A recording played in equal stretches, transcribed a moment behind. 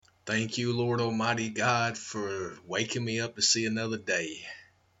Thank you, Lord Almighty God, for waking me up to see another day.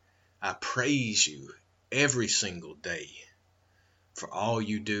 I praise you every single day for all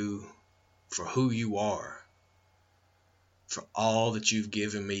you do, for who you are, for all that you've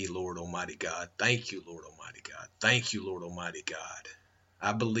given me, Lord Almighty God. Thank you, Lord Almighty God. Thank you, Lord Almighty God.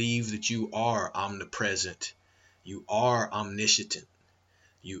 I believe that you are omnipresent. You are omniscient.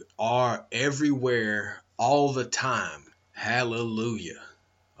 You are everywhere all the time. Hallelujah.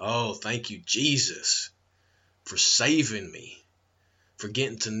 Oh, thank you, Jesus, for saving me, for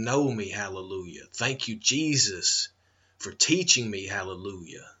getting to know me. Hallelujah. Thank you, Jesus, for teaching me.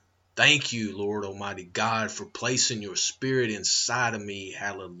 Hallelujah. Thank you, Lord Almighty God, for placing your spirit inside of me.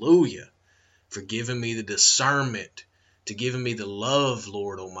 Hallelujah. For giving me the discernment, to giving me the love,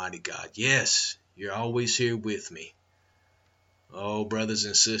 Lord Almighty God. Yes, you're always here with me. Oh, brothers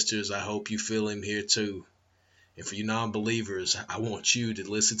and sisters, I hope you feel him here too. And for you non-believers, I want you to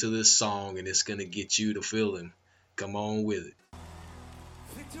listen to this song, and it's going to get you to feel him. Come on with it.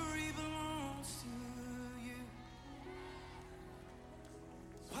 Victory belongs to you.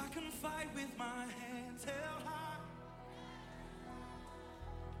 So I can fight with my hands held high.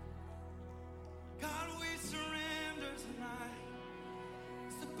 God, we surrender tonight.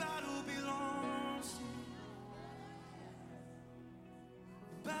 'Cause the battle belongs to you.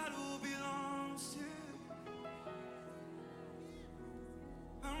 The battle belongs to you.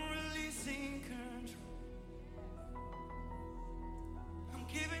 I'm releasing control. I'm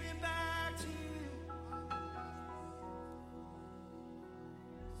giving it back to you.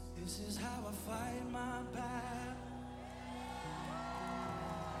 This is how I fight my battle.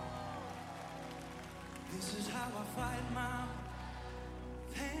 This is how I fight my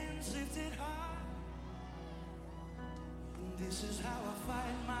hands lifted high. And this is how I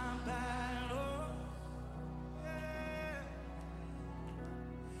fight my battle. Yeah.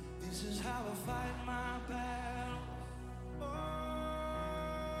 This is how I fight my battle. Oh,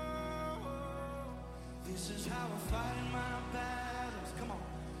 this is how I fight my battles. Come on.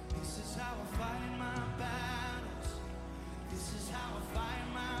 This is how I fight my battles. This is how I fight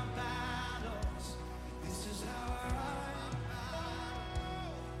my battles. This is how I fight.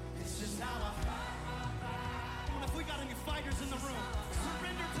 This is how I fight my battles. Come on, if we got any fighters in the room,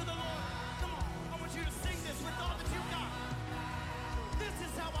 surrender to the Lord. Come on, I want you to sing this with all that you've got. This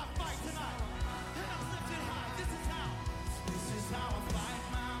is how I fight tonight. Hands lifted high. This is how. This is how I fight.